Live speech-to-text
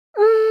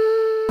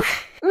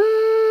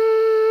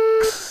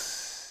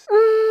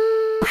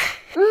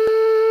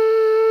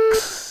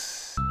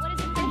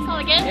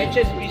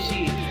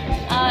HSBC.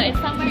 It's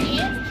somewhere in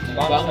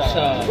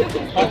Bangsa.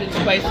 Hot and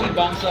spicy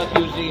Bangsa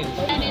cuisine.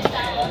 and it's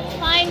our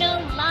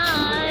final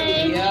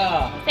line.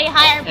 Yeah. Say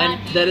hi, And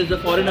everybody. there is a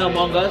foreigner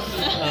among us,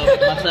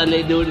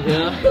 Masale dude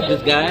here,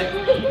 this guy.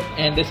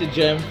 And this is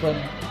Jem from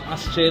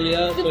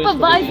Australia. So it's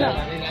Supervisor.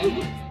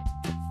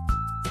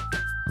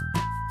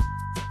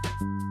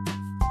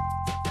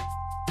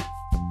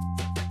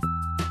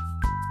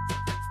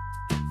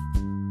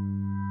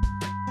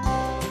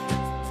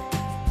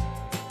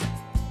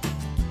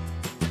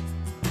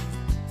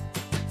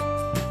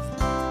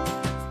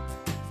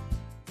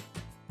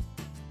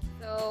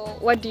 So,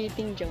 what do you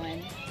think,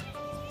 Joanne?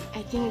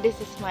 I think this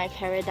is my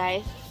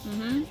paradise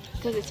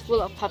because it's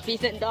full of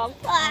puppies and dogs.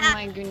 Oh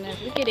my goodness,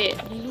 look at it.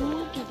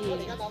 Look at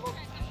it.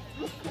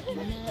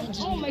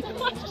 Oh my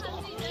god.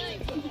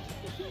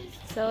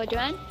 So,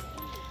 Joanne,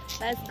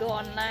 let's go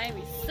online.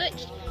 We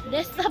search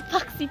Desa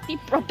Park City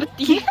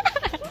property.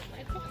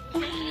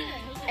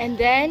 And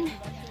then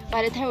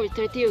by the time we're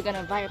 30, we're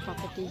gonna buy a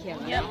property here.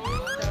 Yep.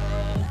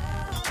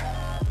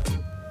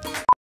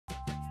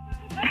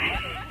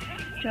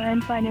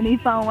 Joanne finally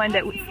found one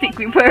that would stick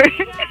with her.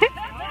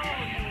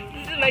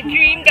 This is my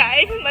dream,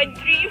 guys. My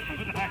dream.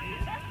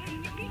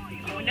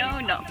 Oh no,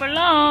 not for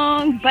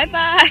long. Bye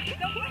bye.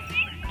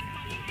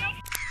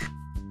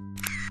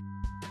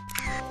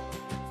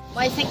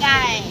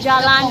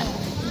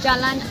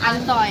 Jalan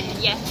Antoy.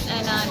 Yes,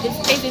 and this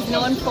place is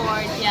known for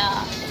their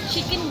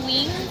chicken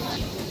wings.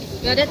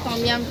 We ordered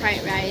tom yum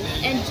fried rice.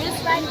 And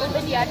just right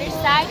over the other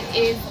side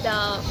is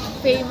the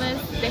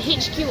famous, the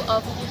HQ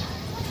of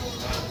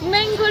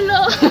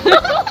Mangulo.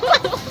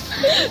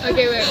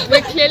 Okay,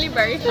 we're clearly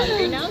very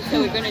hungry now,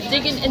 so we're gonna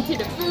dig into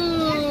the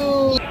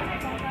food.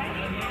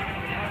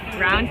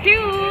 Round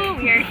 2.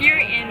 We are here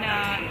in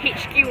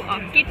HQ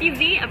of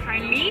KTZ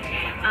apparently.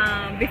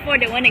 Before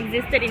the one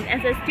existed in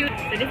SS2.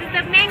 So this is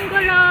the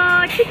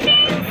Mangulo chicken,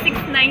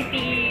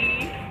 $6.90.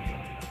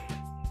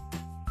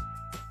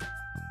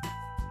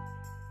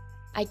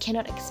 I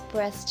cannot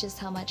express just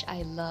how much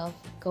I love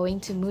going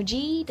to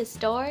Muji, the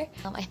store.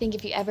 I think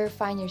if you ever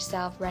find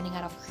yourself running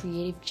out of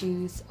creative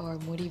juice or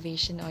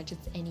motivation or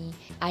just any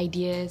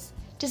ideas,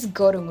 just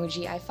go to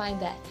Muji. I find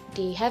that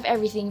they have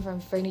everything from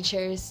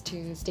furnitures to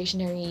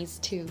stationeries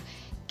to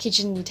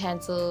kitchen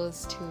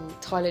utensils to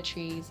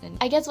toiletries. And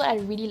I guess what I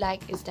really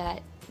like is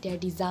that their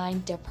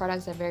design, their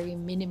products are very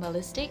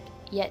minimalistic,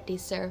 yet they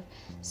serve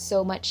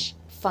so much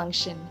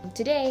function.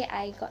 Today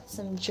I got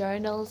some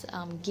journals,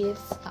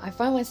 gifts. I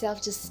found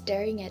myself just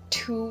staring at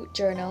 2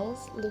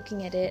 journals,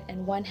 looking at it,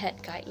 and one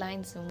had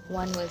guidelines and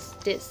one was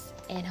this.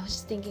 And I was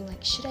just thinking,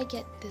 like, should I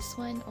get this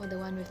one or the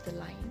one with the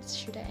lines?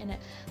 Should I?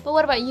 But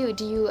what about you?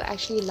 Do you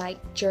actually like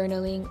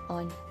journaling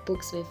on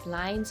books with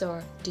lines,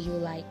 or do you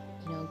like,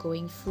 you know,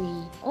 going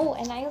free? Oh,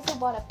 and I also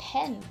bought a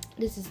pen.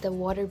 This is the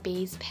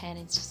water-based pen.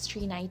 It's just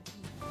 $3.90.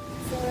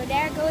 So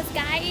there goes,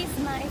 guys,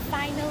 my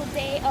final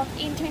day of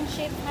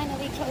internship,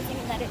 finally closing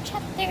another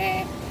chapter.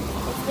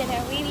 It's been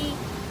a really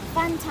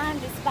fun time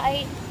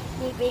despite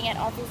me being at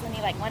office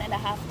only like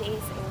 1.5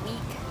 days a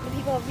week. The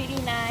people are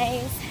really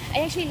nice.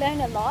 I actually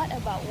learned a lot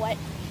about what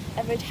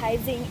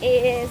advertising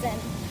is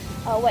and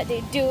what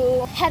they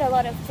do. Had a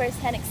lot of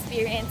first-hand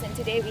experience, and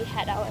today we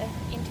had our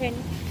intern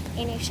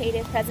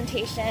initiative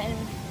presentation.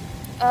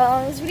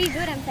 It was really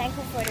good. I'm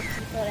thankful for the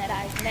people that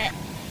I've met.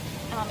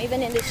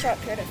 Even in this short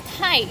period of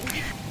time.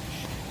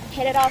 I'm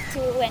headed off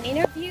to an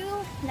interview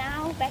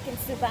now back in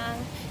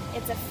Subang.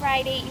 It's a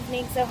Friday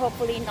evening, so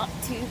hopefully not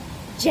too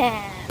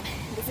jam.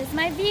 This is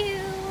my view.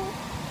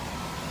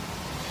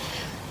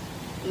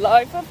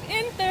 Life of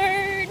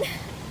intern.